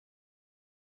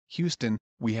Houston,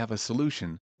 we have a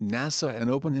solution, NASA and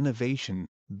open innovation.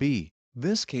 B.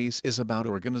 This case is about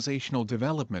organizational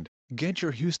development. Get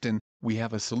your Houston, we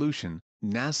have a solution,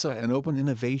 NASA and open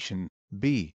innovation.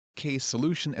 B. Case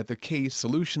solution at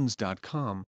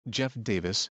TheCaseSolutios.com. Jeff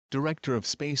Davis, Director of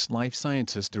Space Life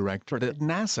Sciences Directorate at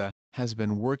NASA, has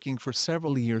been working for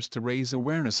several years to raise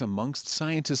awareness amongst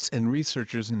scientists and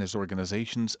researchers in his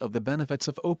organizations of the benefits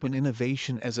of open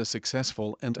innovation as a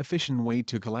successful and efficient way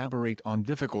to collaborate on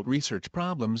difficult research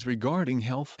problems regarding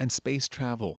health and space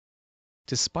travel.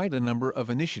 Despite a number of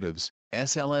initiatives,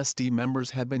 SLSD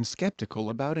members have been skeptical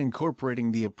about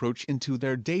incorporating the approach into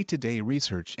their day-to-day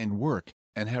research and work,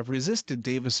 and have resisted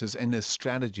Davis's and his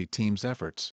strategy team's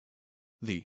efforts.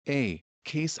 The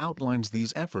case outlines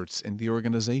these efforts and the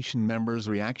organization members'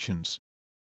 reactions.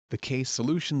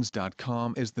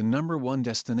 TheCaseSolutios.com is the #1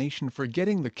 destination for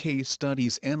getting the case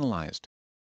studies analyzed.